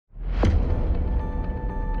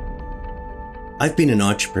I've been an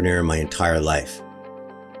entrepreneur my entire life,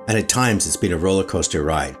 and at times it's been a roller coaster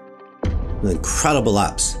ride with incredible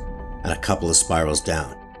ups and a couple of spirals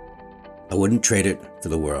down. I wouldn't trade it for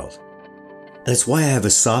the world. And it's why I have a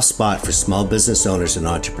soft spot for small business owners and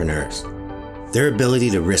entrepreneurs. Their ability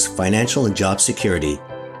to risk financial and job security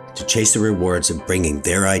to chase the rewards of bringing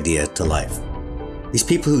their idea to life. These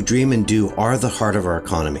people who dream and do are the heart of our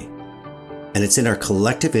economy, and it's in our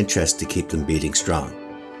collective interest to keep them beating strong.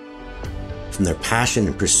 From their passion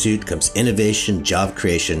and pursuit comes innovation, job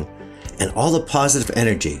creation, and all the positive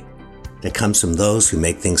energy that comes from those who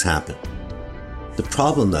make things happen. The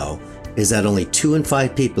problem, though, is that only 2 in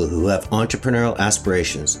 5 people who have entrepreneurial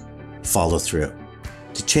aspirations follow through.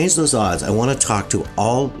 To change those odds, I want to talk to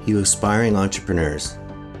all you aspiring entrepreneurs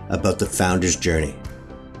about the founder's journey.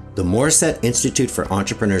 The Morissette Institute for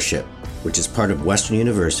Entrepreneurship, which is part of Western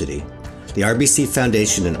University, the RBC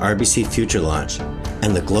Foundation and RBC Future Launch,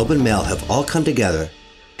 and the Globe and Mail have all come together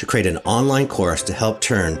to create an online course to help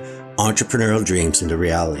turn entrepreneurial dreams into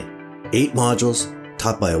reality. 8 modules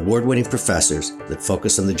taught by award-winning professors that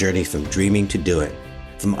focus on the journey from dreaming to doing.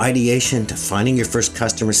 From ideation to finding your first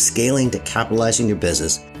customer, scaling to capitalizing your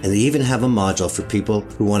business, and they even have a module for people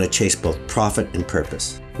who want to chase both profit and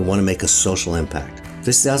purpose, who want to make a social impact. If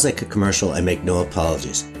this sounds like a commercial, I make no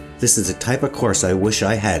apologies. This is the type of course I wish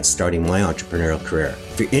I had starting my entrepreneurial career.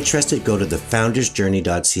 If you're interested, go to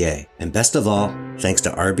thefoundersjourney.ca. And best of all, thanks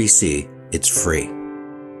to RBC, it's free.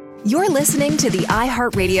 You're listening to the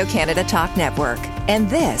iHeartRadio Canada Talk Network, and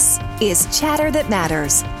this is Chatter That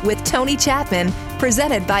Matters with Tony Chapman,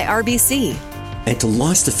 presented by RBC. And to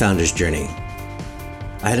launch the Founder's Journey,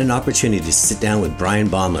 I had an opportunity to sit down with Brian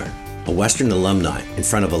Baumler, a Western alumni, in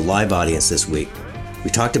front of a live audience this week. We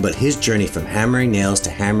talked about his journey from hammering nails to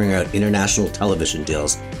hammering out international television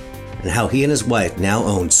deals, and how he and his wife now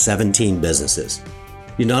own 17 businesses.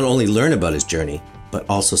 You not only learn about his journey, but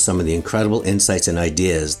also some of the incredible insights and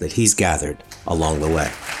ideas that he's gathered along the way.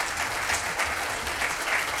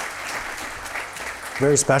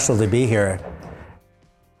 Very special to be here.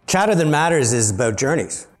 Chatter That Matters is about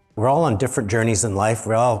journeys. We're all on different journeys in life.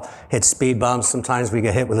 We all hit speed bumps. Sometimes we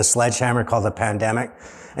get hit with a sledgehammer called the pandemic.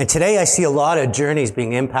 And today I see a lot of journeys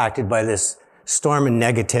being impacted by this storm and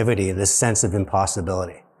negativity, this sense of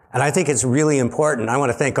impossibility. And I think it's really important. I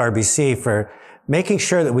want to thank RBC for making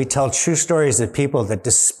sure that we tell true stories of people that,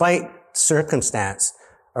 despite circumstance,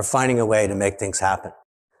 are finding a way to make things happen.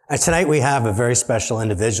 And tonight we have a very special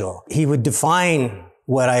individual. He would define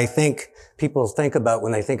what I think people think about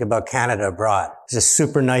when they think about Canada abroad. He's a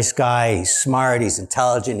super nice guy. He's smart. He's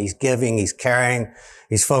intelligent. He's giving. He's caring.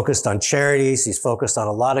 He's focused on charities. He's focused on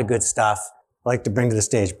a lot of good stuff. I'd like to bring to the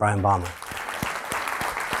stage Brian Baumler.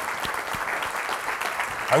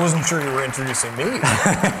 I wasn't sure you were introducing me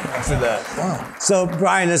after that. Wow. So,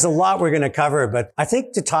 Brian, there's a lot we're going to cover, but I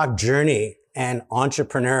think to talk journey and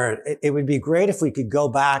entrepreneur, it would be great if we could go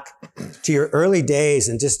back to your early days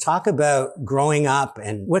and just talk about growing up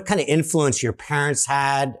and what kind of influence your parents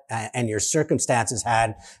had and your circumstances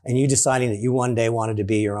had, and you deciding that you one day wanted to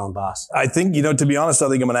be your own boss. I think, to be honest, I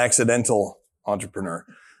think I'm an accidental entrepreneur.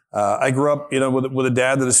 I grew up, with a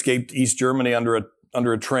dad that escaped East Germany under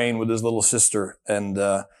a train with his little sister, and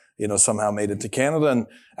somehow made it to Canada, and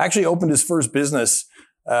actually opened his first business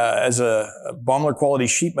as a Baumler Quality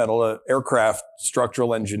Sheet Metal, an aircraft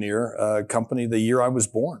structural engineer company the year I was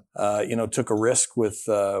born. Took a risk with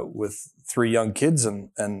 3 young kids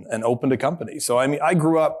and opened a company. So, I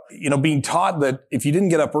grew up, being taught that if you didn't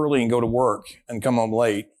get up early and go to work and come home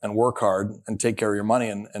late and work hard and take care of your money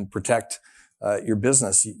and protect your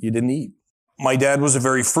business, you didn't eat. My dad was a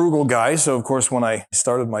very frugal guy, so of course when I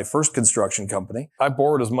started my first construction company, I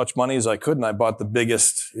borrowed as much money as I could, and I bought the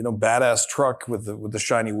biggest, badass truck with the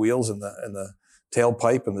shiny wheels and the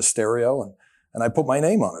tailpipe and the stereo, and I put my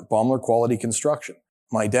name on it, Baumler Quality Construction.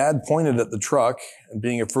 My dad pointed at the truck, and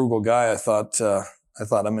being a frugal guy, I thought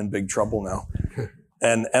I'm in big trouble now.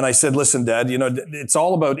 And I said, listen, Dad, it's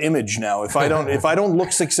all about image now. If I don't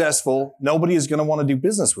look successful, nobody is going to want to do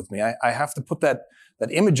business with me. I have to put that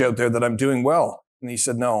image out there that I'm doing well. And he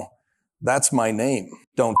said, no, that's my name.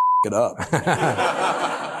 Don't it up.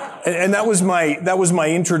 and that was my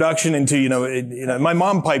introduction into, my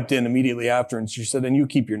mom piped in immediately after, and she said, and you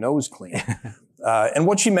keep your nose clean. And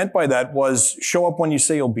what she meant by that was show up when you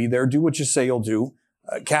say you'll be there, do what you say you'll do,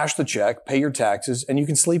 cash the check, pay your taxes, and you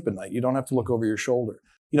can sleep at night. You don't have to look over your shoulder.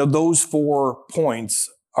 Those 4 points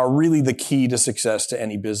are really the key to success to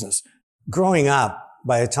any business. Growing up,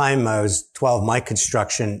 by the time I was 12, my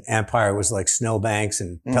construction empire was like snowbanks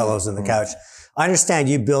and pillows on the couch. I understand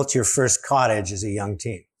you built your first cottage as a young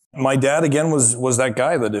teen. My dad, again, was that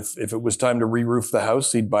guy that if it was time to re-roof the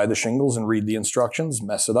house, he'd buy the shingles and read the instructions,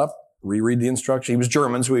 mess it up, reread the instructions. He was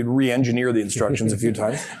German, so he'd re-engineer the instructions a few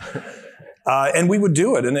times. And we would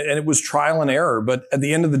do it, and it was trial and error. But at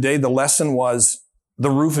the end of the day, the lesson was the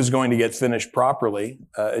roof is going to get finished properly.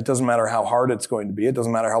 It doesn't matter how hard it's going to be. It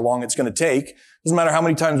doesn't matter how long it's going to take. It doesn't matter how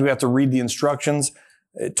many times we have to read the instructions,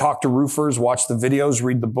 talk to roofers, watch the videos,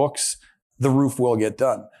 read the books. The roof will get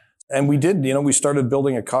done. And we did, we started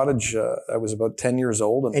building a cottage. I was about 10 years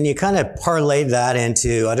old. And you kind of parlayed that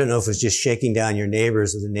into, I don't know if it was just shaking down your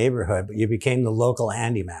neighbors or the neighborhood, but you became the local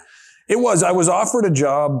handyman. It was. I was offered a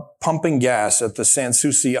job pumping gas at the Sans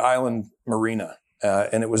Souci Island Marina.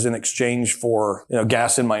 And it was in exchange for,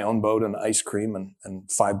 gas in my own boat and ice cream and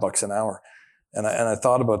 $5 an hour. And I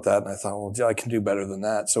thought about that, and I thought, well, I can do better than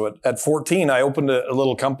that. So at 14, I opened a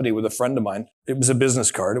little company with a friend of mine. It was a business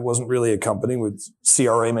card. It wasn't really a company.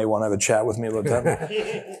 CRA may want to have a chat with me about that.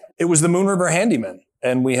 It was the Moon River Handymen.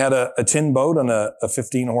 And we had a tin boat and a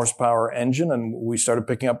 15 horsepower engine, and we started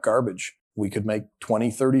picking up garbage. We could make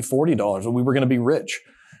 $20, $30, $40. We were going to be rich.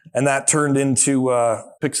 And that turned into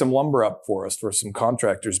pick some lumber up for us for some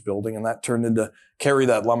contractors building. And that turned into carry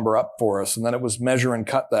that lumber up for us. And then it was measure and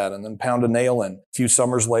cut that and then pound a nail in. A few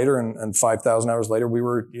summers later and 5,000 hours later, we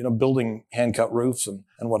were, building hand-cut roofs and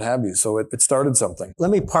what have you. So it started something. Let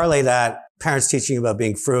me parlay that. Parents teaching you about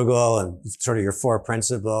being frugal and sort of your 4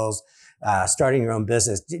 principles. Starting your own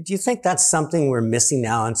business. Do you think that's something we're missing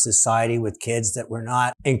now in society with kids, that we're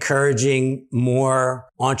not encouraging more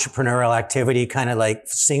entrepreneurial activity, kind of like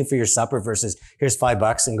sing for your supper versus here's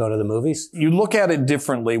 $5 and go to the movies? You look at it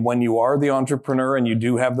differently when you are the entrepreneur and you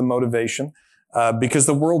do have the motivation, because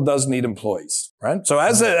the world does need employees, right? So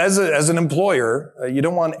as an employer, you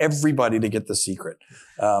don't want everybody to get the secret.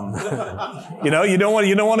 You don't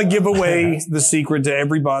want to give away the secret to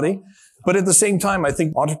everybody. But at the same time, I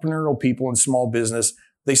think entrepreneurial people in small business,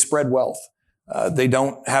 they spread wealth. They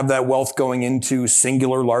don't have that wealth going into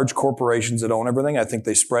singular large corporations that own everything. I think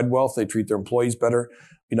they spread wealth. They treat their employees better.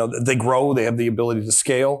 They grow. They have the ability to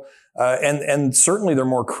scale. And certainly they're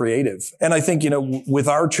more creative. And I think, with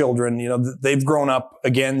our children, they've grown up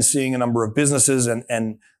again, seeing a number of businesses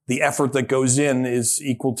and the effort that goes in is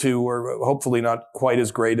equal to, or hopefully not quite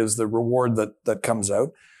as great as the reward that comes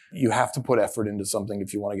out. You have to put effort into something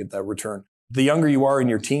if you want to get that return. The younger you are in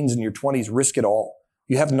your teens and your 20s, risk it all.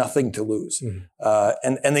 You have nothing to lose.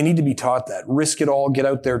 Mm-hmm. And they need to be taught that. Risk it all, get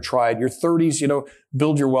out there, try it. Your 30s,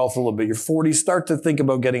 build your wealth a little bit. Your 40s, start to think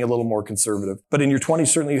about getting a little more conservative. But in your 20s,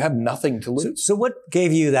 certainly you have nothing to lose. So what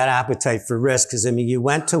gave you that appetite for risk? Because, you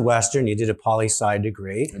went to Western, you did a poli-sci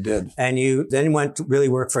degree. I did. And you then went to really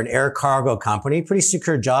work for an air cargo company, pretty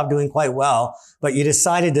secure job, doing quite well. But you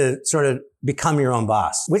decided to sort of become your own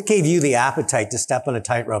boss. What gave you the appetite to step on a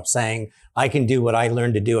tightrope saying, I can do what I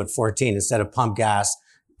learned to do at 14 instead of pump gas,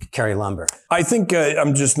 carry lumber? I think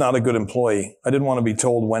I'm just not a good employee. I didn't want to be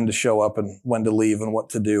told when to show up and when to leave and what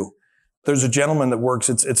to do. There's a gentleman that works,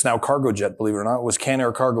 it's now Cargojet, believe it or not. It was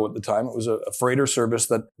Canair Cargo at the time. It was a freighter service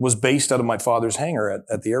that was based out of my father's hangar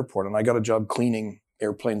at the airport. And I got a job cleaning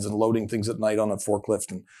airplanes and loading things at night on a forklift.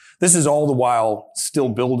 And this is all the while still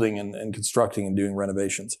building and constructing and doing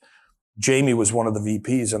renovations. Jamie was one of the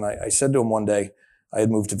VPs. And I said to him one day, I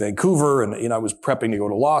had moved to Vancouver and, I was prepping to go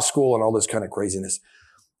to law school and all this kind of craziness.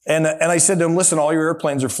 And I said to him, listen, all your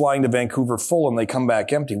airplanes are flying to Vancouver full and they come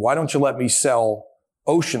back empty. Why don't you let me sell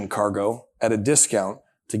ocean cargo at a discount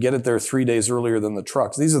to get it there 3 days earlier than the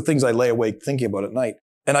trucks? These are things I lay awake thinking about at night.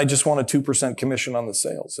 And I just want a 2% commission on the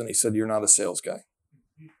sales. And he said, you're not a sales guy.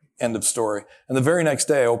 End of story. And the very next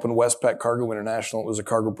day I opened Westpac Cargo International. It was a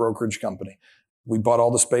cargo brokerage company. We bought all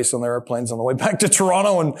the space on their airplanes on the way back to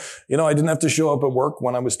Toronto. And, I didn't have to show up at work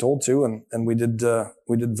when I was told to. And we did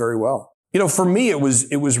very well. For me, it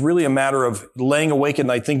was really a matter of laying awake at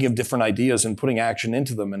night thinking of different ideas and putting action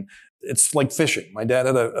into them. And it's like fishing. My dad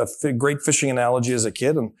had a great fishing analogy as a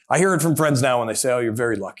kid. And I hear it from friends now when they say, oh, you're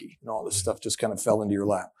very lucky. All this stuff just kind of fell into your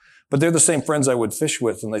lap. But they're the same friends I would fish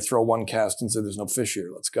with, and they throw one cast and say, there's no fish here.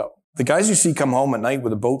 Let's go. The guys you see come home at night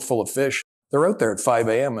with a boat full of fish, they're out there at 5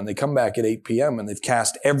 a.m. and they come back at 8 p.m. and they've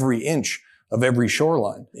cast every inch of every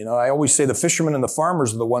shoreline. I always say the fishermen and the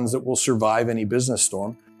farmers are the ones that will survive any business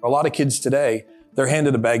storm. A lot of kids today, they're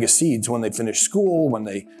handed a bag of seeds when they finish school, when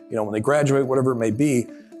they graduate, whatever it may be.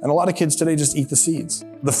 And a lot of kids today just eat the seeds.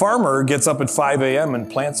 The farmer gets up at 5 a.m.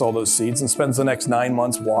 and plants all those seeds and spends the next 9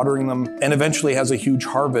 months watering them and eventually has a huge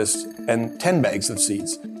harvest and 10 bags of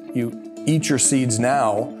seeds. You eat your seeds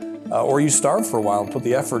now, or you starve for a while and put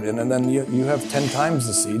the effort in, and then you have 10 times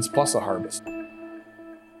the seeds plus a harvest.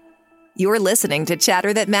 You're listening to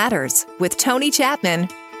Chatter That Matters with Tony Chapman,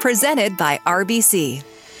 presented by RBC.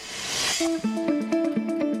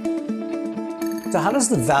 So how does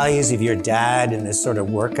the values of your dad and his sort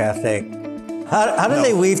of work ethic, how do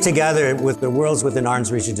they weave together with the worlds within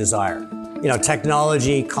arm's reach of desire? You know,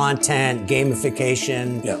 technology, content,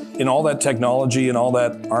 gamification. Yeah, in all that technology and all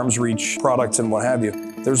that arm's reach products and what have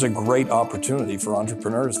you, there's a great opportunity for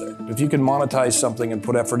entrepreneurs there. If you can monetize something and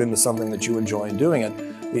put effort into something that you enjoy in doing it,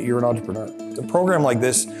 you're an entrepreneur. A program like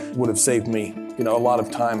this would have saved me, a lot of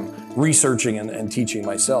time researching and teaching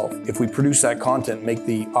myself. If we produce that content, make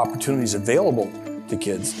the opportunities available to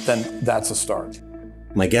kids, then that's a start.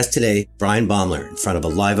 My guest today, Brian Baumler, in front of a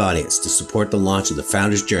live audience to support the launch of The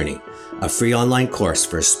Founder's Journey, a free online course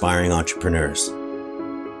for aspiring entrepreneurs.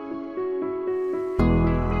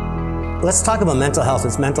 Let's talk about mental health.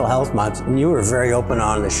 It's Mental Health Month, and you were very open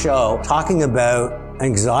on the show talking about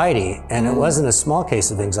anxiety, and it wasn't a small case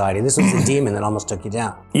of anxiety. This was a demon that almost took you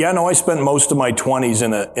down. Yeah, no, I spent most of my 20s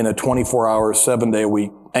in a 24-hour,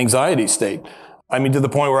 7-day-a-week anxiety state. I mean, to the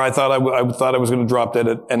point where I thought I was going to drop dead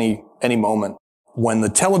at any moment. When the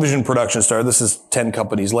television production started, this is 10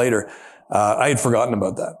 companies later, I had forgotten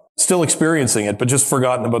about that. Still experiencing it, but just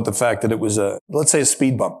forgotten about the fact that it was let's say a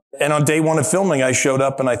speed bump. And on day one of filming, I showed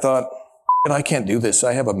up and I thought, I can't do this.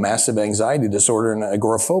 I have a massive anxiety disorder and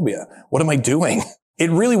agoraphobia. What am I doing? It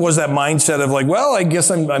really was that mindset of like, well, I guess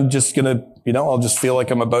I'm just going to, I'll just feel like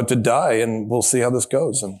I'm about to die and we'll see how this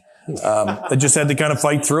goes. And I just had to kind of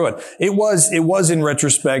fight through it. It was in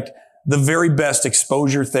retrospect, the very best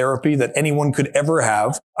exposure therapy that anyone could ever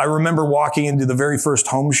have. I remember walking into the very first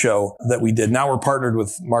home show that we did. Now we're partnered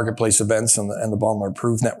with Marketplace Events and the Baumler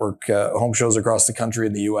Approved Network, home shows across the country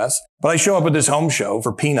in the U.S. But I show up at this home show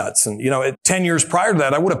for peanuts. And, 10 years prior to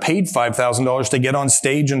that, I would have paid $5,000 to get on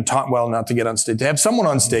stage and talk, well, not to get on stage, to have someone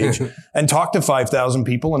on stage and talk to 5,000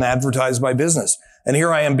 people and advertise my business. And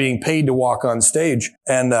here I am being paid to walk on stage.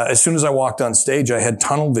 And as soon as I walked on stage, I had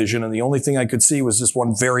tunnel vision. And the only thing I could see was this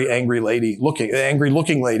one very angry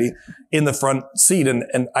looking lady in the front seat.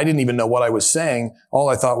 And I didn't even know what I was saying. All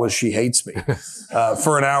I thought was she hates me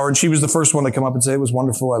for an hour. And she was the first one to come up and say, it was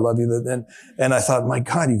wonderful. I love you. And I thought, my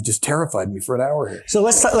God, you've just terrified me for an hour here. So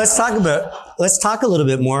let's talk a little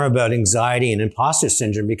bit more about anxiety and imposter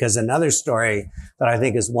syndrome, because another story that I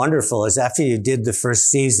think is wonderful is after you did the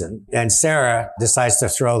first season and Sarah decides to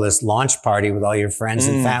throw this launch party with all your friends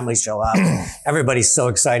and family show up. Everybody's so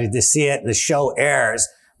excited to see it. The show airs.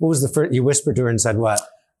 What was the first, you whispered to her and said what?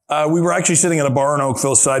 We were actually sitting at a bar in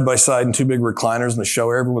Oakville side by side in two big recliners in the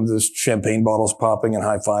show. Everyone with champagne bottles popping and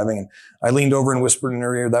high-fiving. And I leaned over and whispered in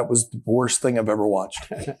her ear, that was the worst thing I've ever watched.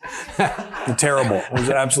 Terrible. It was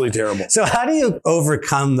absolutely terrible. So how do you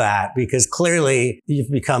overcome that? Because clearly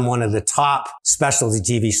you've become one of the top specialty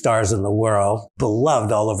TV stars in the world,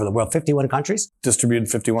 beloved all over the world, 51 countries? Distributed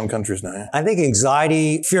 51 countries now, yeah. I think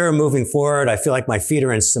anxiety, fear of moving forward, I feel like my feet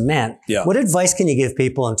are in cement. Yeah. What advice can you give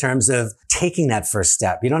people in terms of taking that first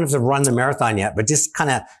step? You don't have to run the marathon yet, but just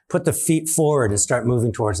kind of put the feet forward and start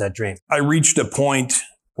moving towards that dream. I reached a point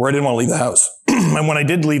where I didn't want to leave the house. And when I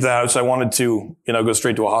did leave the house, I wanted to, go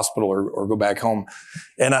straight to a hospital or go back home.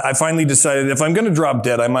 And I finally decided if I'm going to drop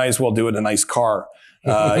dead, I might as well do it in a nice car,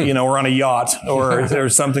 or on a yacht or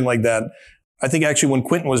something like that. I think actually when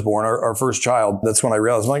Quentin was born, our first child, that's when I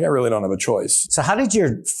realized, I really don't have a choice. So how did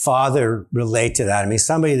your father relate to that? I mean,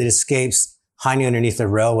 somebody that escapes hiding underneath a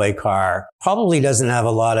railway car probably doesn't have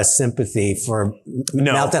a lot of sympathy for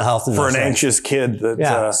mental health. For an anxious kid.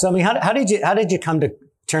 So I mean, how did you come to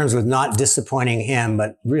terms with not disappointing him,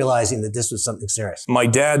 but realizing that this was something serious? My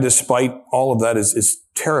dad, despite all of that, is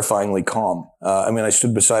terrifyingly calm. I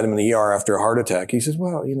stood beside him in the ER after a heart attack. He says,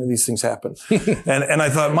 well, these things happen. and I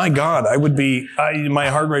thought, my God, my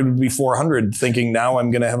heart rate would be 400 thinking now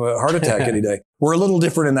I'm going to have a heart attack any day. We're a little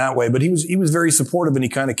different in that way, but he was very supportive, and he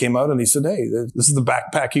kind of came out and he said, hey, this is the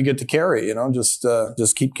backpack you get to carry,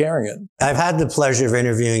 just keep carrying it. I've had the pleasure of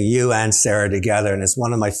interviewing you and Sarah together, and it's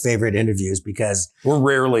one of my favorite interviews because we're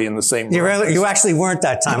rarely in the same room. You actually weren't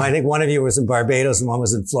that time. I think one of you was in Barbados and one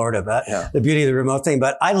was in Florida, but the beauty of the remote thing.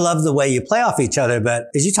 But I love the way you play off each other. But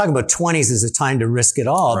as you talk about 20s is a time to risk it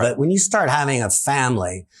all. Right. But when you start having a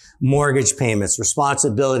family, mortgage payments,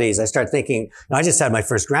 responsibilities, I start thinking, I just had my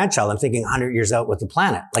first grandchild. I'm thinking 100 years out with the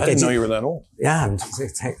planet. I didn't know you were that old. Yeah,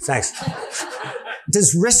 thanks.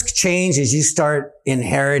 Does risk change as you start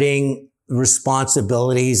inheriting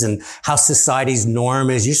responsibilities and how society's norm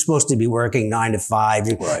is? You're supposed to be working 9 to 5.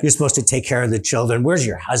 You're supposed to take care of the children. Where's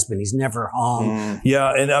your husband? He's never home.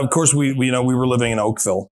 Yeah. And of course we were living in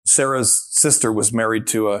Oakville. Sarah's sister was married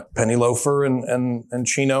to a penny loafer and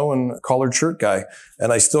chino and collared shirt guy.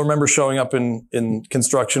 And I still remember showing up in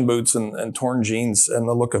construction boots and torn jeans and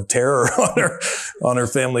the look of terror on her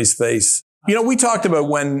family's face. We talked about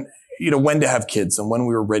when when to have kids and when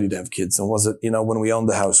we were ready to have kids. And was it, when we owned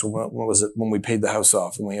the house, or when was it when we paid the house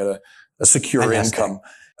off and we had a secure income?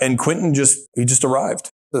 And Quentin he just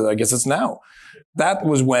arrived. I guess it's now. That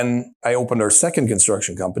was when I opened our second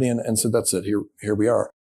construction company and said, that's it. Here we are.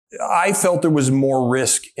 I felt there was more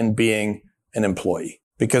risk in being an employee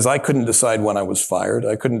because I couldn't decide when I was fired.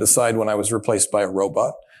 I couldn't decide when I was replaced by a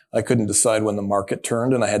robot. I couldn't decide when the market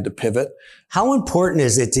turned and I had to pivot. How important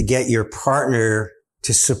is it to get your partner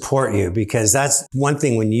to support you? Because that's one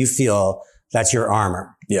thing when you feel that's your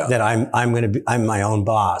armor. Yeah. That I'm my own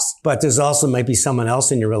boss. But there's also might be someone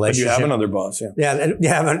else in your relationship. But you have another boss, yeah.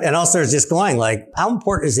 Yeah, and also it's just going like, how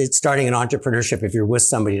important is it starting an entrepreneurship if you're with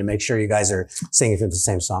somebody to make sure you guys are singing from the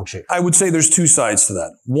same song sheet? I would say there's two sides to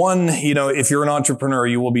that. One, if you're an entrepreneur,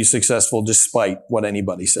 you will be successful despite what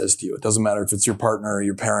anybody says to you. It doesn't matter if it's your partner,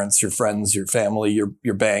 your parents, your friends, your family,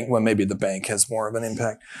 your bank. Well, maybe the bank has more of an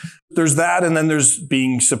impact. There's that, and then there's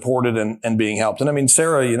being supported and being helped. And I mean,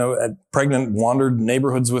 Sarah, pregnant, wandered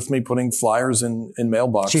neighborhoods with me, putting flyers in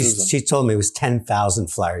mailboxes. She told me it was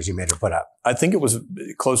 10,000 flyers you made her put up. I think it was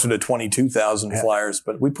closer to 22,000 flyers,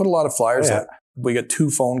 but we put a lot of flyers up. We got 2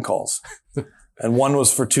 phone calls. And one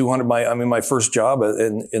was for $200. My first job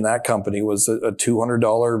in that company was a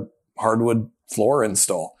 $200 hardwood floor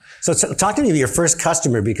install. So talk to me of your first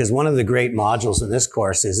customer, because one of the great modules in this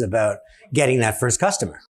course is about getting that first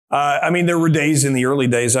customer. There were days in the early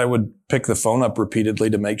days I would pick the phone up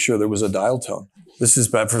repeatedly to make sure there was a dial tone. This is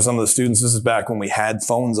bad for some of the students. This is back when we had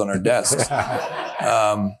phones on our desks.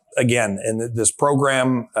 Again, in this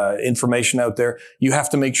program, information out there, you have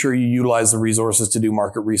to make sure you utilize the resources to do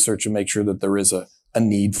market research and make sure that there is a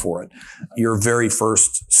need for it. Your very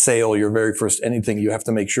first sale, your very first anything, you have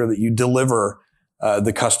to make sure that you deliver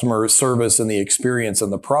the customer service and the experience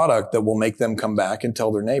and the product that will make them come back and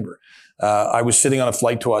tell their neighbor. I was sitting on a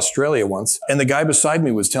flight to Australia once, and the guy beside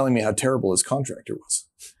me was telling me how terrible his contractor was.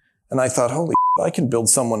 And I thought, holy I can build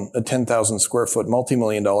someone a 10,000 square foot,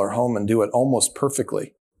 multi-million-dollar home and do it almost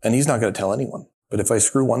perfectly. And he's not going to tell anyone. But if I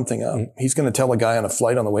screw one thing up, he's going to tell a guy on a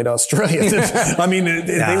flight on the way to Australia.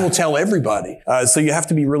 They will tell everybody. So you have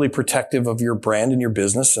to be really protective of your brand and your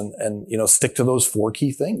business and stick to those 4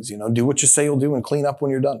 key things. Do what you say you'll do and clean up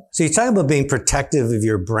when you're done. So you talk about being protective of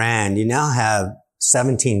your brand. You now have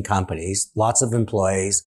 17 companies, lots of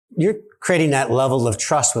employees. You're creating that level of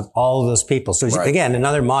trust with all of those people. So again,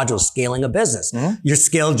 another module, scaling a business. You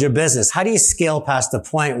scaled your business. How do you scale past the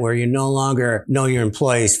point where you no longer know your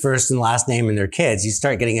employees' first and last name and their kids? You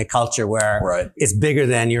start getting a culture where it's bigger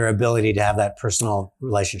than your ability to have that personal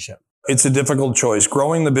relationship. It's a difficult choice.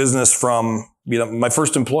 Growing the business from, my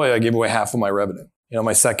first employee, I gave away half of my revenue.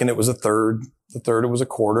 My second, it was a third. The third, it was a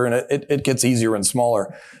quarter, and it gets easier and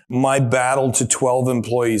smaller. My battle to 12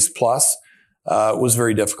 employees plus was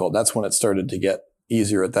very difficult. That's when it started to get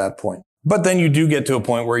easier at that point. But then you do get to a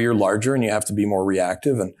point where you're larger and you have to be more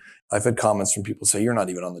reactive. And I've had comments from people say, you're not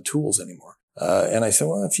even on the tools anymore. And I said,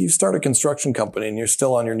 well, if you start a construction company and you're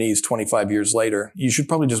still on your knees 25 years later, you should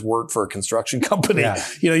probably just work for a construction company. Yeah.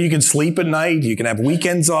 You can sleep at night, you can have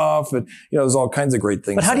weekends off, and there's all kinds of great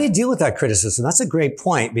things. But how do you deal with that criticism? That's a great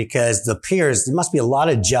point, because the peers, there must be a lot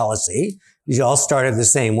of jealousy. You all started the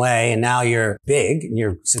same way and now you're big and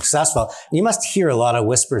you're successful. You must hear a lot of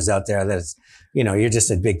whispers out there that it's, you're just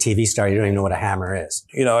a big TV star. You don't even know what a hammer is.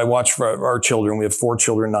 I watch for our children. We have 4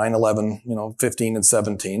 children, 9, 11, 15 and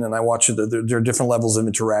 17. And I watch it. There are different levels of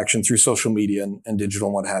interaction through social media and digital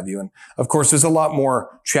and what have you. And of course, there's a lot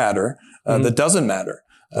more chatter that doesn't matter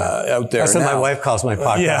out there. That's what my wife calls my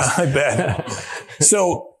podcast. Yeah, I bet.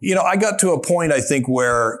 So, I got to a point, I think,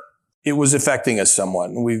 where it was affecting us somewhat.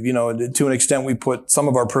 And we've, to an extent, we put some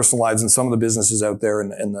of our personal lives and some of the businesses out there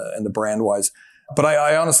and the brand wise. But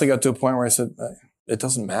I honestly got to a point where I said, it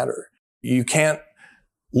doesn't matter. You can't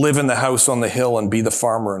live in the house on the hill and be the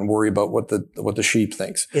farmer and worry about what the sheep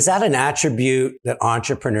thinks. Is that an attribute that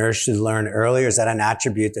entrepreneurs should learn early, or is that an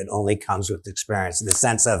attribute that only comes with experience? In the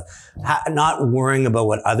sense of not worrying about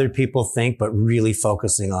what other people think, but really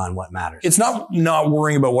focusing on what matters. It's not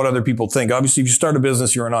worrying about what other people think. Obviously, if you start a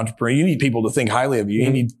business, you're an entrepreneur. You need people to think highly of you.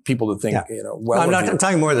 You need people to think, well. I'm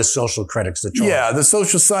talking more of the social critics. The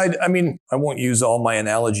social side. I won't use all my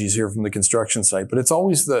analogies here from the construction site, but it's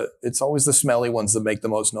always the smelly ones that make the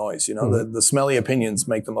most noise. The smelly opinions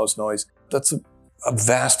make the most noise. That's a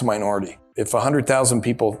vast minority. If 100,000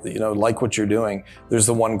 people, like what you're doing, there's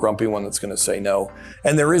the one grumpy one that's going to say no.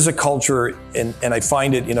 And there is a culture, and I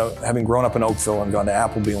find it, having grown up in Oakville and gone to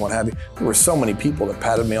Appleby and what have you, there were so many people that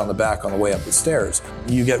patted me on the back on the way up the stairs.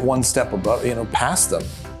 You get one step above, past them,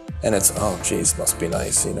 and it's, oh, geez, must be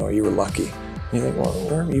nice. You were lucky. You think,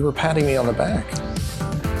 well, you were patting me on the back.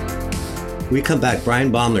 We come back,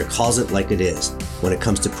 Brian Baumler calls it like it is when it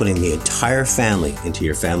comes to putting the entire family into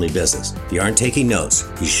your family business. If you aren't taking notes,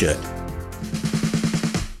 you should.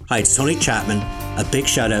 Hi, it's Tony Chapman. A big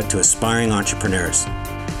shout out to aspiring entrepreneurs.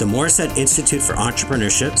 The Morissette Institute for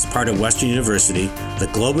Entrepreneurship, as part of Western University, the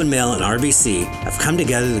Globe and Mail, and RBC have come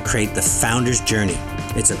together to create the Founder's Journey.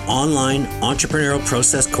 It's an online entrepreneurial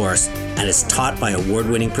process course, and it's taught by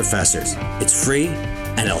award-winning professors. It's free,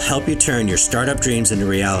 and it'll help you turn your startup dreams into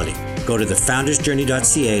reality. Go to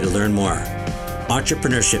thefoundersjourney.ca to learn more.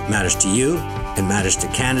 Entrepreneurship matters to you, it matters to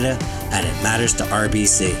Canada, and it matters to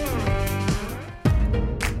RBC.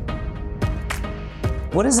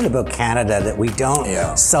 What is it about Canada that we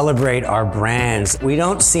don't celebrate our brands? We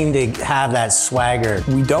don't seem to have that swagger.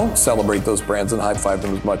 We don't celebrate those brands and high-five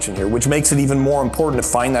them as much in here, which makes it even more important to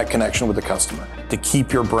find that connection with the customer, to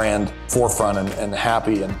keep your brand forefront and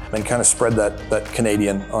happy and kind of spread that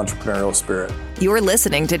Canadian entrepreneurial spirit. You're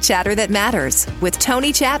listening to Chatter That Matters with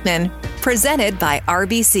Tony Chapman, presented by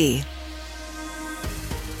RBC.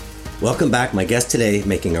 Welcome back. My guest today,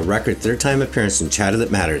 making a record third-time appearance in Chatter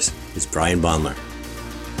That Matters, is Brian Baumler.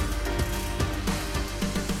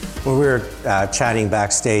 When we were chatting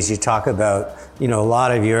backstage, you talk about, a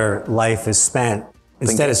lot of your life is spent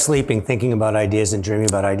instead of sleeping, thinking about ideas and dreaming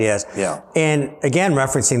about ideas. Yeah. And again,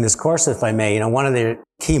 referencing this course, if I may, one of the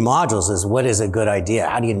key modules is what is a good idea?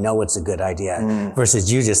 How do you know it's a good idea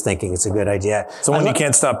versus you just thinking it's a good idea? So when you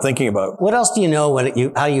can't stop thinking about. What else do you know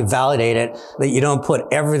how do you validate it that you don't put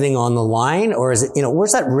everything on the line? Or is it,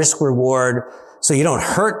 where's that risk reward so you don't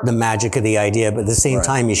hurt the magic of the idea, but at the same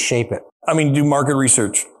time you shape it? Do market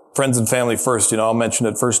research. Friends and family first, I'll mention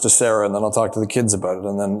it first to Sarah, and then I'll talk to the kids about it,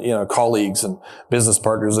 and then, colleagues and business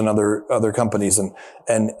partners and other companies, and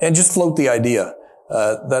just float the idea,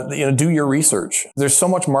 do your research. There's so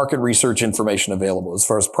much market research information available as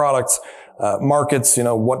far as products, markets,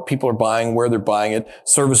 what people are buying, where they're buying it,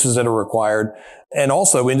 services that are required, and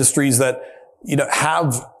also industries that,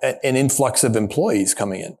 have an influx of employees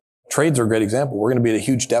coming in. Trades are a great example. We're going to be at a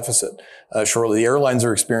huge deficit shortly. The airlines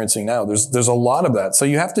are experiencing now. There's a lot of that. So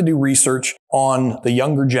you have to do research on the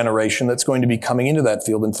younger generation that's going to be coming into that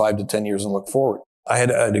field in 5 to 10 years and look forward. I had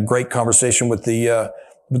a great conversation with the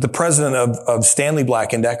president of Stanley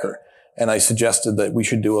Black & Decker, and I suggested that we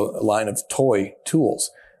should do a line of toy tools.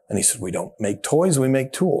 And he said, "We don't make toys, we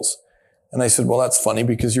make tools." And I said, "Well, that's funny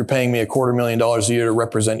because you're paying me $250,000 a year to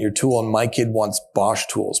represent your tool. And my kid wants Bosch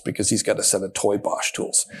tools because he's got a set of toy Bosch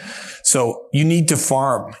tools." So you need to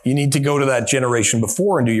farm. You need to go to that generation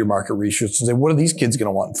before and do your market research and say, what are these kids going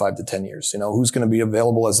to want in 5 to 10 years? Who's going to be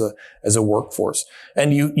available as a workforce?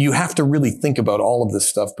 And you have to really think about all of this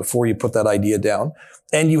stuff before you put that idea down.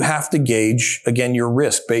 And you have to gauge, again, your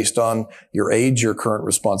risk based on your age, your current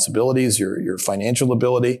responsibilities, your financial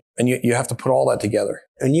ability. And you have to put all that together.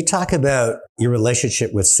 When you talk about your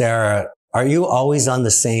relationship with Sarah, are you always on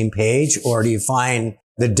the same page, or do you find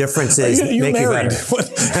the differences you're make married. you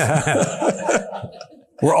better?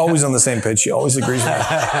 We're always on the same page. She always agrees with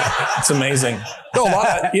me. It's amazing. No,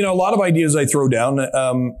 a lot of ideas I throw down.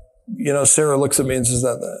 Sarah looks at me and says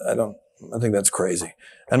I think that's crazy.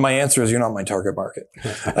 And my answer is, you're not my target market,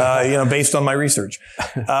 based on my research.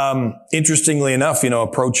 Interestingly enough,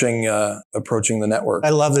 approaching the network.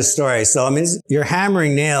 I love this story. So, you're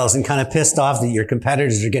hammering nails and kind of pissed off that your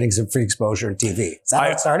competitors are getting some free exposure on TV. Is that how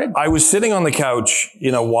it started? I was sitting on the couch,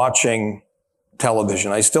 watching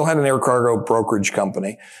television. I still had an air cargo brokerage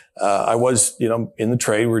company. I was, in the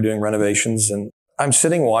trade. We were doing renovations, and I'm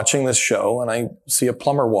sitting watching this show, and I see a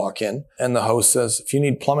plumber walk in, and the host says, "If you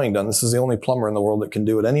need plumbing done, this is the only plumber in the world that can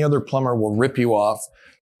do it. Any other plumber will rip you off.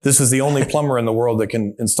 This is the only plumber in the world that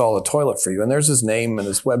can install a toilet for you." And there's his name and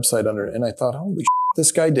his website under it. And I thought, holy shit,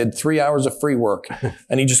 this guy did 3 hours of free work,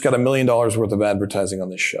 and he just got $1 million worth of advertising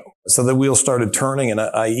on this show. So the wheels started turning, and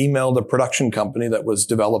I emailed a production company that was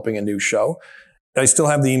developing a new show. I still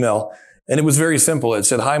have the email. And it was very simple. It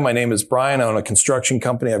said, "Hi, my name is Brian. I own a construction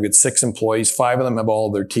company. I've got 6 employees. 5 of them have all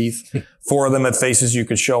of their teeth. 4 of them have faces you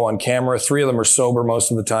could show on camera. 3 of them are sober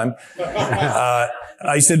most of the time."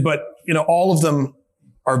 I said, "But, all of them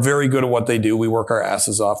are very good at what they do. We work our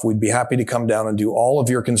asses off. We'd be happy to come down and do all of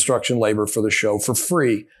your construction labor for the show for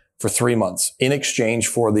free for 3 months in exchange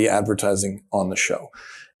for the advertising on the show."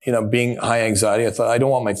 Being high anxiety, I thought, I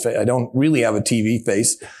don't want my face. I don't really have a TV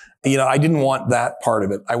face. I didn't want that part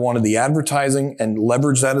of it. I wanted the advertising and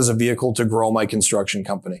leverage that as a vehicle to grow my construction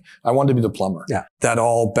company. I wanted to be the plumber. Yeah. That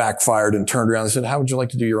all backfired and turned around and said, "How would you like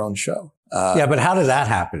to do your own show?" But how did that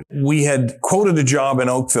happen? We had quoted a job in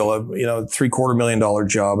Oakville, a $750,000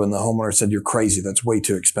 job, and the homeowner said, "You're crazy. That's way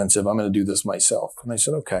too expensive. I'm going to do this myself." And I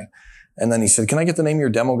said, "Okay." And then he said, can I get the name of your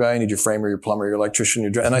demo guy? I need your framer, your plumber, your electrician,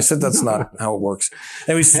 and I said, that's not how it works.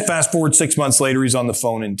 And we fast forward 6 months later, he's on the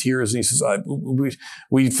phone in tears. And he says,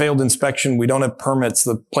 we failed inspection. We don't have permits.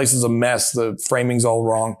 The place is a mess. The framing's all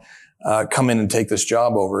wrong. Come in and take this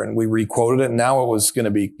job over. And we requoted it. And now it was going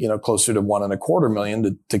to be, closer to $1.25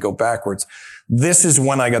 million to go backwards. This is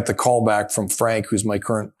when I got the call back from Frank, who's my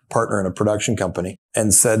current partner in a production company,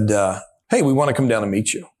 and said, hey, we want to come down and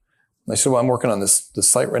meet you. And I said, well, I'm working on this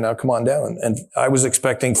site right now. Come on down. And I was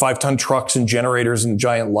expecting 5-ton trucks and generators and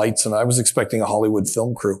giant lights. And I was expecting a Hollywood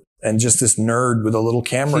film crew. And just this nerd with a little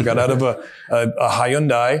camera got out of a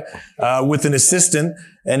Hyundai with an assistant.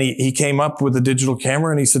 And he came up with a digital camera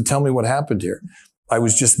and he said, tell me what happened here. I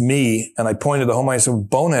was just me. And I pointed to home. I said,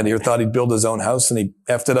 Bonehead here thought he'd build his own house. And he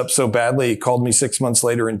effed it up so badly. He called me 6 months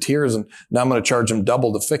later in tears. And now I'm going to charge him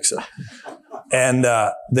double to fix it. And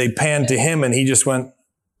they panned to him and he just went,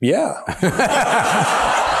 yeah.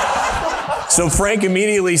 So Frank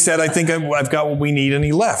immediately said, I think I've got what we need. And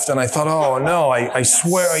he left. And I thought, oh no, I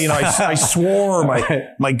swear, I swore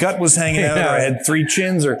my gut was hanging out, or I had 3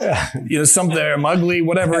 chins, or, something, I'm ugly,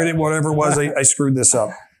 whatever it was, I screwed this up.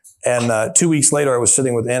 And 2 weeks later, I was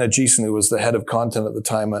sitting with Anna Geeson, who was the head of content at the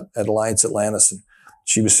time at Alliance Atlantis. And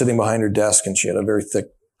she was sitting behind her desk and she had a very thick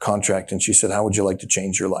contract. And she said, how would you like to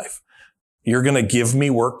change your life? You're going to give me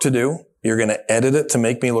work to do. You're going to edit it to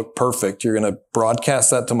make me look perfect. You're going to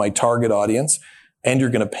broadcast that to my target audience, and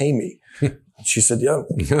you're going to pay me. She said, yeah.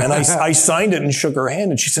 And I signed it and shook her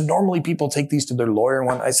hand. And she said, normally people take these to their lawyer.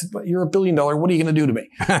 And I said, but you're $1 billion. What are you going to do to me?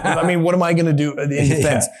 I mean, what am I going to do in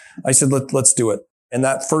defense? Yeah. I said, let's do it. And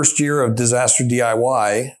that first year of Disaster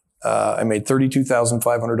DIY, I made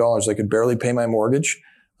 $32,500. I could barely pay my mortgage.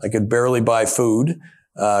 I could barely buy food.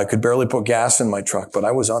 I could barely put gas in my truck, but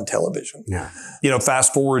I was on television. Yeah.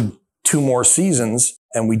 Fast forward 2 more seasons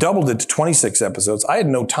and we doubled it to 26 episodes. I had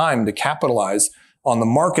no time to capitalize on the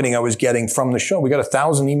marketing I was getting from the show. We got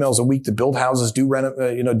 1,000 emails a week to build houses, do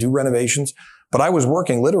renovations. But I was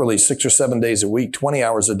working literally 6 or 7 days a week, 20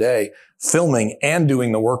 hours a day, filming and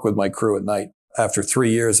doing the work with my crew at night. After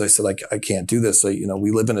 3 years, I said, I can't do this.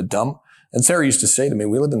 We live in a dump. And Sarah used to say to me,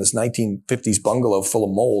 we live in this 1950s bungalow full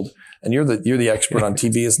of mold. And you're the expert on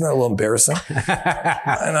TV. Isn't that a little embarrassing?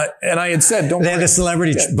 And I had said, don't worry. They had a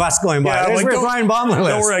celebrity bus going by. Yeah, there's where Brian Baumler lives.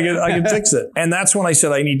 Don't worry, I can fix it. And that's when I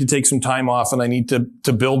said, I need to take some time off and I need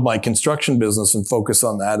to build my construction business and focus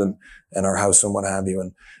on that and our house and what have you.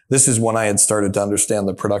 And this is when I had started to understand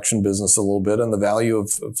the production business a little bit and the value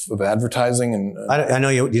of advertising. And I know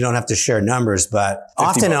you don't have to share numbers, but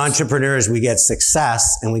often entrepreneurs, we get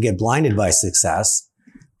success and we get blinded by success.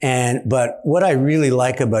 But what I really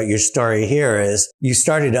like about your story here is you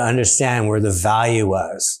started to understand where the value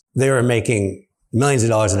was. They were making millions of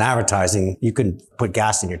dollars in advertising. You couldn't put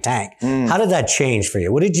gas in your tank. How did that change for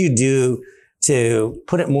you? What did you do to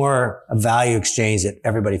put it more a value exchange that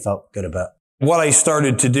everybody felt good about? What I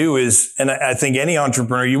started to do is, and I think any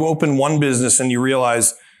entrepreneur, you open one business and you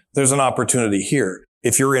realize there's an opportunity here.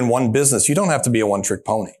 If you're in one business, you don't have to be a one-trick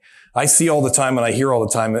pony. I see all the time and I hear all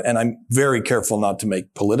the time, and I'm very careful not to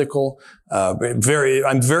make political. I'm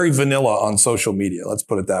very vanilla on social media. Let's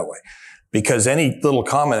put it that way. Because any little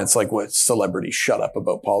comment, it's like, what, celebrities shut up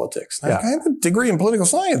about politics. Yeah. I have a degree in political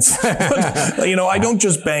science. But, I don't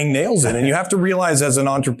just bang nails in. And you have to realize as an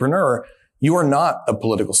entrepreneur, you are not a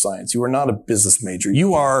political science. You are not a business major.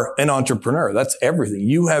 You are an entrepreneur. That's everything.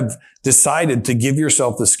 You have decided to give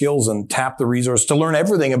yourself the skills and tap the resource to learn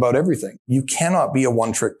everything about everything. You cannot be a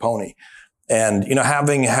one-trick pony. And,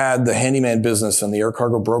 having had the handyman business and the air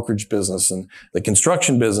cargo brokerage business and the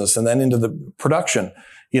construction business and then into the production,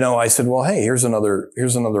 I said, well, hey, here's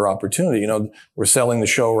another opportunity. We're selling the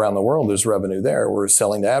show around the world. There's revenue there. We're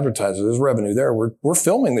selling to advertisers. There's revenue there. We're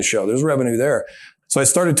filming the show. There's revenue there. So I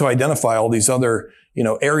started to identify all these other,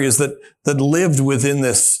 areas that lived within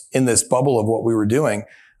this bubble of what we were doing.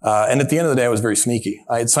 And at the end of the day, I was very sneaky.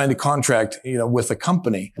 I had signed a contract, with a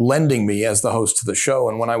company lending me as the host of the show.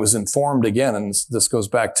 And when I was informed again, and this goes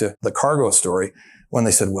back to the cargo story, when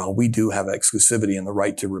they said, well, we do have exclusivity and the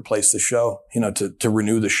right to replace the show, to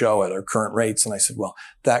renew the show at our current rates. And I said, well,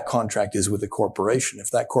 that contract is with a corporation. If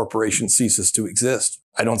that corporation ceases to exist,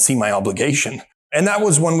 I don't see my obligation. And that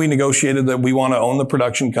was when we negotiated that we want to own the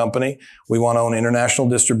production company. We want to own international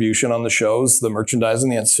distribution on the shows, the merchandising,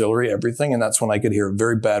 the ancillary, everything. And that's when I could hear a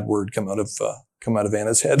very bad word come out of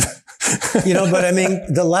Anna's head. But I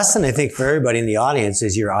mean, the lesson I think for everybody in the audience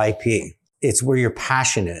is your IP. It's where your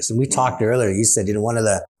passion is. And we talked earlier, you said, one of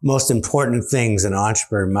the most important things an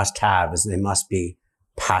entrepreneur must have is they must be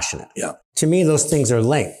passionate. Yeah. To me, those things are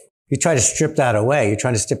linked. You try to strip that away. You're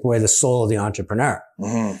trying to strip away the soul of the entrepreneur.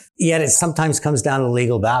 Mm-hmm. Yet it sometimes comes down to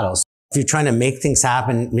legal battles. if you're trying to make things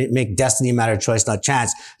happen, make destiny a matter of choice, not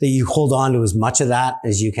chance, that you hold on to as much of that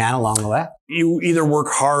as you can along the way? You either work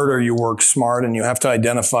hard or you work smart, and you have to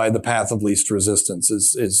identify the path of least resistance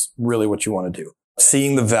is really what you want to do.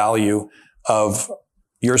 Seeing the value of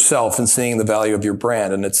yourself and seeing the value of your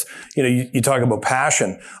brand. And it's, you talk about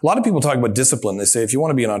passion. A lot of people talk about discipline. They say, if you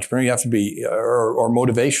want to be an entrepreneur, you have to be, or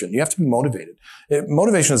motivation. You have to be motivated.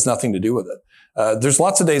 Motivation has nothing to do with it. There's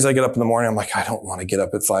lots of days I get up in the morning. I'm like, I don't want to get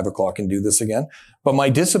up at 5 o'clock and do this again. But my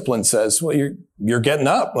discipline says, well, you're getting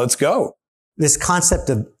up. Let's go. This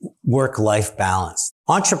concept of work-life balance.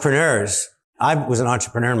 Entrepreneurs, I was an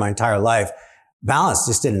entrepreneur my entire life. Balance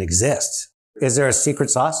just didn't exist. Is there a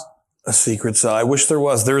secret sauce? A secret sauce. I wish there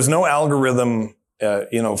was. There is no algorithm,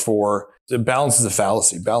 for balance is a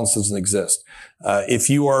fallacy. Balance doesn't exist. If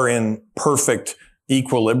you are in perfect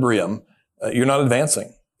equilibrium, you're not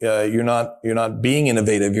advancing. You're not being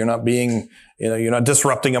innovative. You're not being, you're not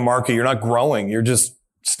disrupting a market. You're not growing. You're just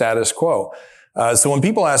status quo. So when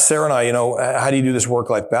people ask Sarah and I, how do you do this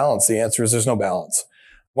work-life balance? The answer is there's no balance.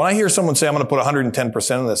 When I hear someone say, I'm going to put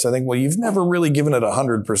 110% in this, I think, well, you've never really given it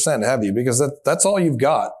 100%, have you? Because that's all you've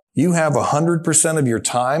got. You have 100% of your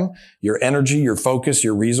time, your energy, your focus,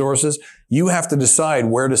 your resources. You have to decide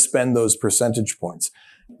where to spend those percentage points.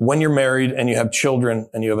 When you're married and you have children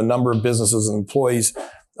and you have a number of businesses and employees,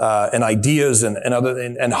 and ideas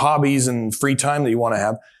and hobbies and free time that you want to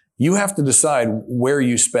have, you have to decide where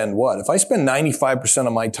you spend what. If I spend 95%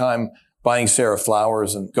 of my time buying Sarah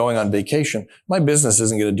flowers and going on vacation, my business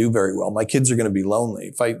isn't going to do very well. My kids are going to be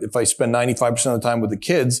lonely. If I spend 95% of the time with the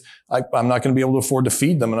kids, I'm not going to be able to afford to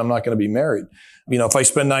feed them, and I'm not going to be married. If I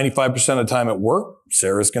spend 95% of the time at work,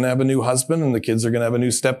 Sarah's going to have a new husband and the kids are going to have a new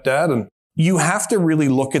stepdad. And you have to really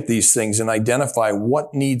look at these things and identify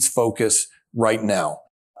what needs focus right now.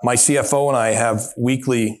 My CFO and I have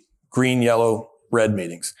weekly green, yellow, red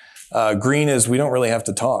meetings. Green is we don't really have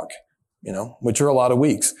to talk, which are a lot of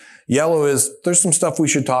weeks. Yellow is there's some stuff we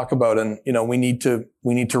should talk about, and we need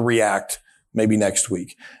to react maybe next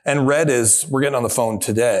week. And red is we're getting on the phone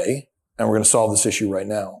today and we're going to solve this issue right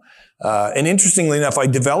now. And interestingly enough, I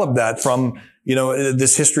developed that from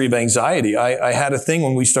this history of anxiety. I had a thing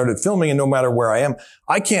when we started filming, and no matter where I am,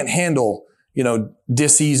 I can't handle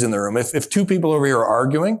dis-ease in the room. If two people over here are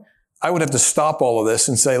arguing, I would have to stop all of this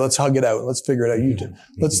and say, let's hug it out. Let's figure it out. You two.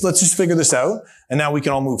 Let's just figure this out. And now we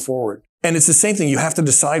can all move forward. And it's the same thing. You have to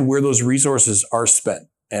decide where those resources are spent.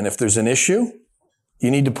 And if there's an issue,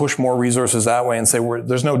 you need to push more resources that way and say,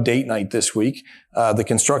 there's no date night this week. The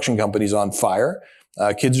construction company's on fire.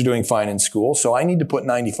 Kids are doing fine in school. So I need to put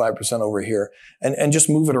 95% over here and just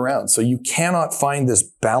move it around. So you cannot find this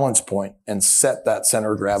balance point and set that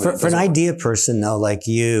center of gravity. For an idea person though, like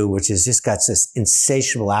you, which has just got this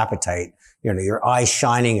insatiable appetite, your eyes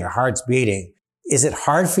shining, your heart's beating. Is it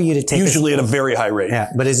hard for you to take usually at a very high rate?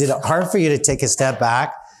 Yeah. But is it hard for you to take a step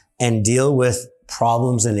back and deal with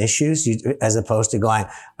problems and issues as opposed to going,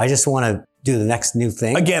 I just want to do the next new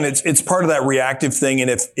thing? Again, it's part of that reactive thing. And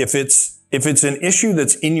if it's an issue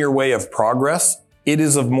that's in your way of progress, it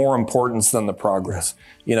is of more importance than the progress.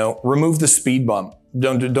 Remove the speed bump.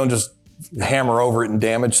 Don't just hammer over it and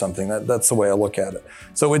damage something. That's the way I look at it.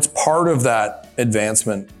 So it's part of that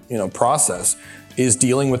advancement, process is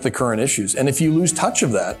dealing with the current issues. And if you lose touch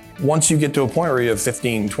of that, once you get to a point where you have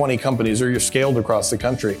 15, 20 companies or you're scaled across the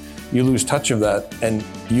country, you lose touch of that and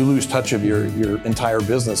you lose touch of your entire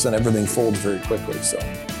business and everything folds very quickly. So.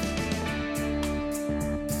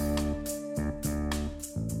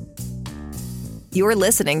 You're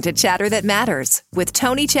listening to Chatter That Matters with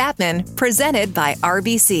Tony Chapman, presented by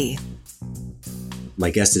RBC. My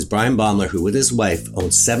guest is Brian Baumler, who with his wife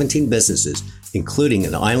owns 17 businesses, including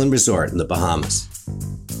an island resort in the Bahamas.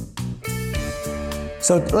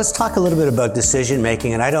 So let's talk a little bit about decision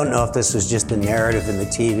making. And I don't know if this was just the narrative in the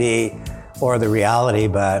TV or the reality,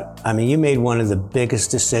 but you made one of the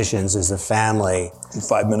biggest decisions as a family. In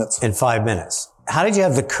 5 minutes. In 5 minutes. How did you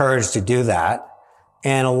have the courage to do that?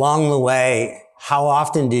 And along the way, how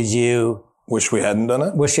often did you wish we hadn't done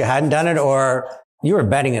it? Wish you hadn't done it, or you were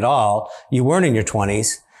betting it all. You weren't in your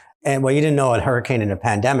 20s. And you didn't know a hurricane and a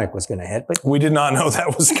pandemic was going to hit, but we did not know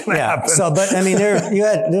that was going to happen. So, but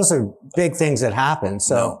those are big things that happen.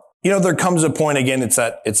 So, there comes a point again. It's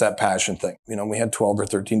that passion thing. We had 12 or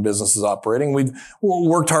 13 businesses operating. We've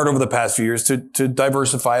worked hard over the past few years to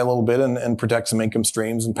diversify a little bit and protect some income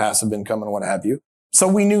streams and passive income and what have you. So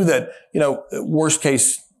we knew that, worst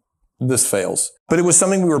case, this fails. But it was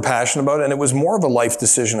something we were passionate about, and it was more of a life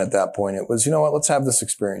decision at that point. It was, let's have this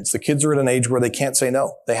experience. The kids are at an age where they can't say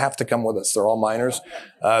no. They have to come with us. They're all minors.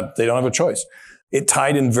 They don't have a choice. It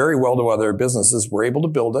tied in very well to other businesses. We're able to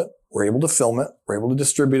build it. We're able to film it. We're able to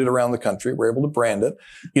distribute it around the country. We're able to brand it.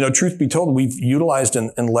 Truth be told, we've utilized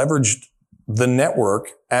and leveraged the network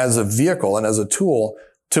as a vehicle and as a tool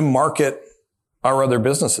to market our other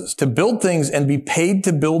businesses, to build things and be paid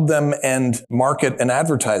to build them and market and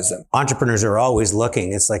advertise them. Entrepreneurs are always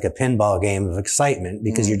looking. It's like a pinball game of excitement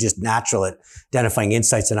because you're just natural at identifying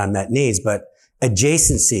insights and unmet needs, but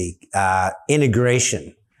adjacency,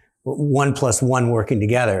 integration, 1 + 1 working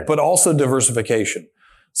together. But also diversification.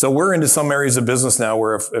 So we're into some areas of business now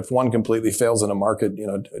where if one completely fails in a market,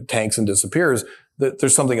 tanks and disappears,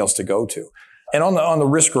 there's something else to go to. And on the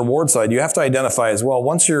risk reward side, you have to identify as well.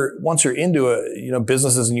 Once you're into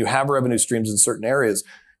businesses and you have revenue streams in certain areas,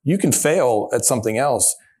 you can fail at something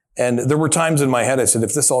else. And there were times in my head I said,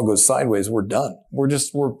 if this all goes sideways, we're done. We're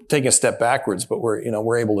taking a step backwards, but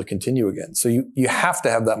we're able to continue again. So you have to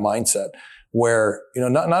have that mindset where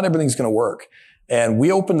not everything's going to work. And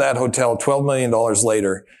we opened that hotel $12 million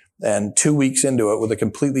later. And 2 weeks into it, with a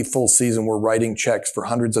completely full season, we're writing checks for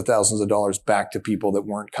hundreds of thousands of dollars back to people that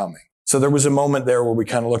weren't coming. So there was a moment there where we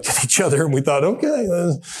kind of looked at each other and we thought, okay,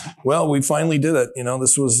 well, we finally did it.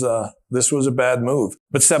 This was a bad move.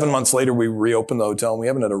 But 7 months later, we reopened the hotel and we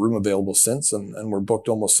haven't had a room available since. And we're booked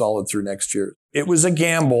almost solid through next year. It was a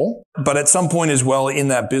gamble, but at some point as well in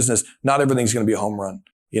that business, not everything's going to be a home run.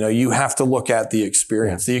 You have to look at the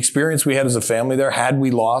experience. The experience we had as a family there, had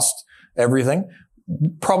we lost everything,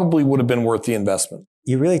 probably would have been worth the investment.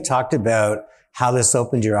 You really talked about how this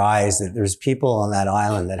opened your eyes, that there's people on that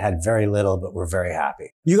island that had very little, but were very happy.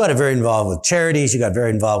 You got very involved with charities. You got very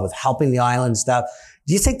involved with helping the island stuff.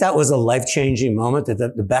 Do you think that was a life-changing moment, that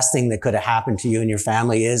the best thing that could have happened to you and your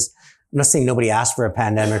family is, I'm not saying nobody asked for a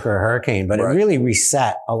pandemic or a hurricane, but It really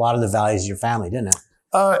reset a lot of the values of your family, didn't it?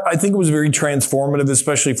 I think it was very transformative,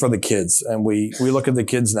 especially for the kids. And we look at the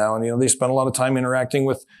kids now and, they spend a lot of time interacting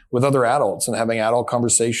with other adults and having adult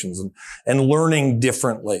conversations and learning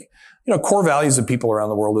differently. Core values of people around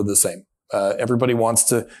the world are the same. Everybody wants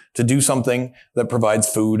to do something that provides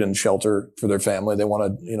food and shelter for their family. They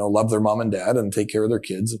want to, love their mom and dad and take care of their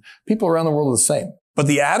kids. People around the world are the same. But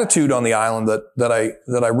the attitude on the island that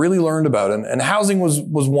I really learned about, and housing was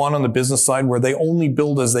one on the business side where they only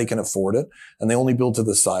build as they can afford it, and they only build to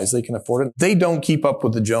the size they can afford it. They don't keep up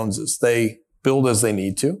with the Joneses. They build as they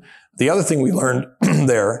need to. The other thing we learned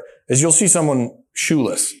there is you'll see someone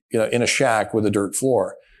shoeless, in a shack with a dirt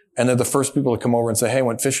floor. And they're the first people to come over and say, hey, I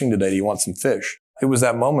went fishing today. Do you want some fish? It was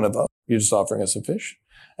that moment of, oh, you're just offering us some fish.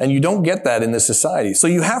 And you don't get that in this society. So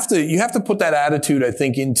you have to put that attitude, I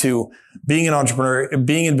think, into being an entrepreneur,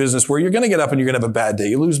 being in business where you're going to get up and you're going to have a bad day.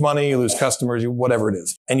 You lose money, you lose customers, whatever it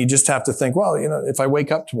is. And you just have to think, well, if I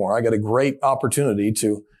wake up tomorrow, I got a great opportunity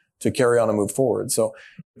to carry on and move forward. So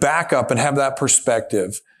back up and have that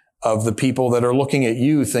perspective of the people that are looking at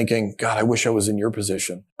you thinking, God, I wish I was in your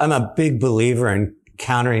position. I'm a big believer in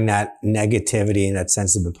countering that negativity and that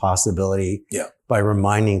sense of impossibility by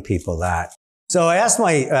reminding people that. So I asked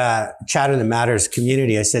my Chatter That Matters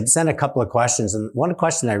community, I said, send a couple of questions. And one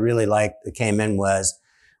question I really liked that came in was,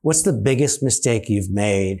 what's the biggest mistake you've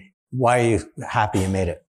made? Why are you happy you made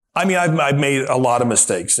it? I mean, I've made a lot of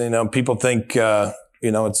mistakes. People think,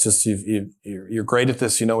 it's just you're great at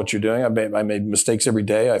this. You know what you're doing. I made mistakes every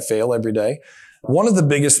day. I fail every day. One of the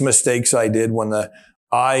biggest mistakes I did when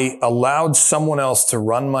I allowed someone else to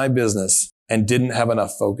run my business and didn't have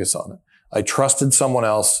enough focus on it. I trusted someone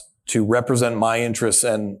else to represent my interests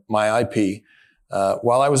and my IP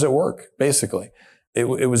while I was at work, basically. It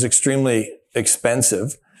was extremely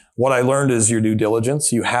expensive. What I learned is your due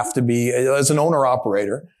diligence. You have to be, as an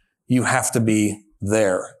owner-operator, you have to be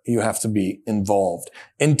there. You have to be involved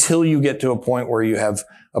until you get to a point where you have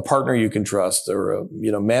a partner you can trust or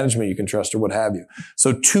management you can trust or what have you.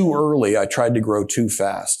 So too early, I tried to grow too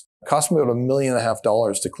fast. It cost me about $1.5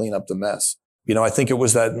 million to clean up the mess. I think it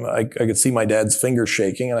was that I could see my dad's fingers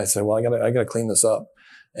shaking and I said, well, I gotta clean this up.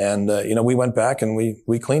 And, we went back and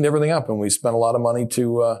we cleaned everything up and we spent a lot of money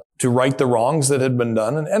to right the wrongs that had been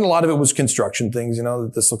done. And a lot of it was construction things,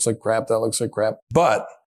 that this looks like crap, that looks like crap. But,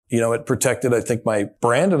 it protected, I think, my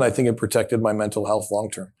brand and I think it protected my mental health long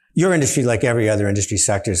term. Your industry, like every other industry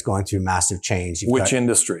sector, is going through massive change. Which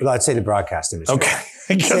industry? Well, I'd say the broadcast industry. Okay.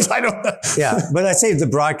 Because I don't know. Yeah. But I'd say the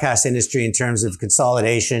broadcast industry in terms of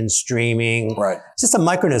consolidation, streaming. Right. It's just a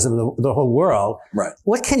microcosm of the whole world. Right.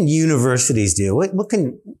 What can universities do? What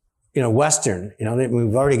can, Western,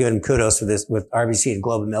 we've already given kudos for this with RBC and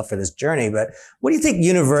Globe and Mail for this journey, but what do you think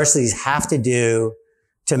universities have to do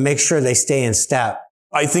to make sure they stay in step?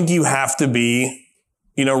 I think you have to be,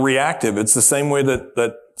 reactive. It's the same way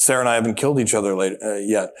that Sarah and I haven't killed each other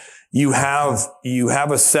yet. You have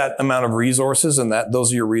a set amount of resources, and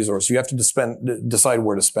those are your resources. You have to decide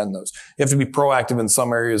where to spend those. You have to be proactive in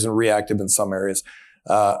some areas and reactive in some areas.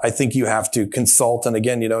 I think you have to consult. And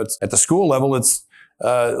again, it's at the school level, it's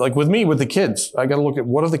like with me, with the kids, I got to look at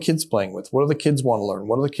what are the kids playing with? What do the kids want to learn?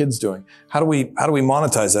 What are the kids doing? How do we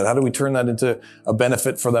monetize that? How do we turn that into a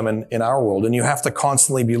benefit for them in our world? And you have to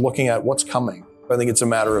constantly be looking at what's coming. I think it's a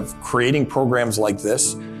matter of creating programs like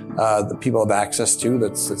this that people have access to,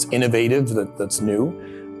 that's innovative, that's new.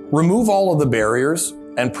 Remove all of the barriers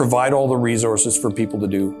and provide all the resources for people to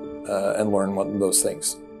do and learn those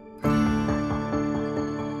things.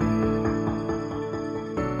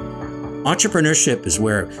 Entrepreneurship is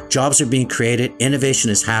where jobs are being created,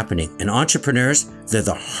 innovation is happening, and entrepreneurs, they're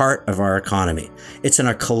the heart of our economy. It's in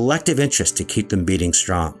our collective interest to keep them beating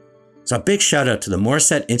strong. So a big shout out to the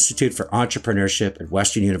Morissette Institute for Entrepreneurship at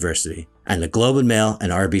Western University and the Globe and Mail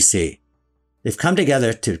and RBC. They've come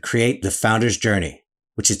together to create the Founder's Journey,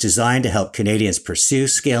 which is designed to help Canadians pursue,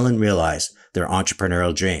 scale, and realize their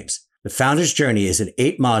entrepreneurial dreams. The Founder's Journey is an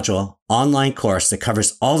 8-module online course that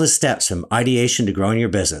covers all the steps from ideation to growing your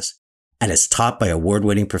business, and it's taught by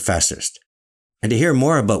award-winning professors. And to hear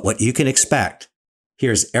more about what you can expect,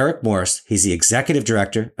 here's Eric Morse. He's the Executive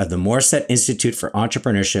Director of the Morissette Institute for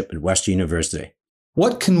Entrepreneurship at Western University.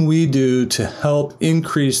 What can we do to help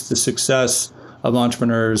increase the success of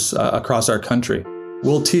entrepreneurs across our country?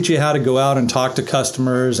 We'll teach you how to go out and talk to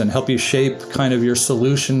customers and help you shape kind of your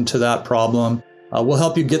solution to that problem. We'll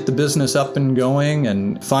help you get the business up and going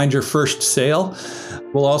and find your first sale.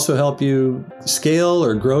 We'll also help you scale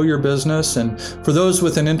or grow your business. And for those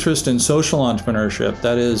with an interest in social entrepreneurship,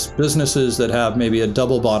 that is businesses that have maybe a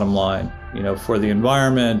double bottom line, for the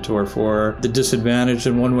environment or for the disadvantaged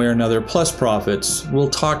in one way or another, plus profits, we'll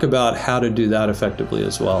talk about how to do that effectively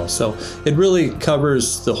as well. So it really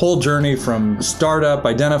covers the whole journey from startup,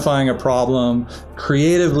 identifying a problem,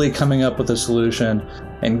 creatively coming up with a solution,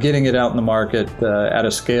 and getting it out in the market at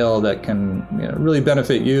a scale that can really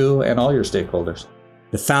benefit you and all your stakeholders.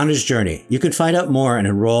 The Founder's Journey. You can find out more and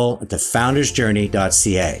enroll at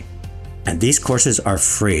thefoundersjourney.ca. And these courses are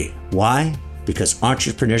free. Why? Because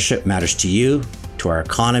entrepreneurship matters to you, to our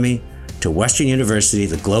economy, to Western University,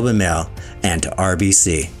 the Globe and Mail, and to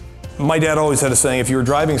RBC. My dad always had a saying, if you were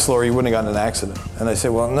driving slower, you wouldn't have gotten in an accident. And I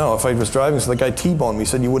said, well, no, if I was driving slow, the guy T-boned me, he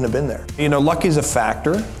said you wouldn't have been there. Luck is a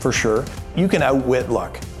factor, for sure. You can outwit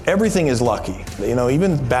luck. Everything is lucky.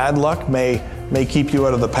 Even bad luck may keep you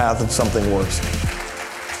out of the path of something worse.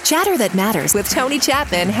 Chatter That Matters with Tony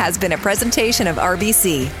Chapman has been a presentation of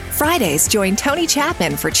RBC. Fridays, join Tony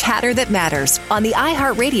Chapman for Chatter That Matters on the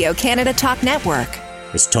iHeartRadio Canada Talk Network.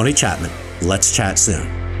 It's Tony Chapman. Let's chat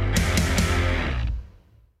soon.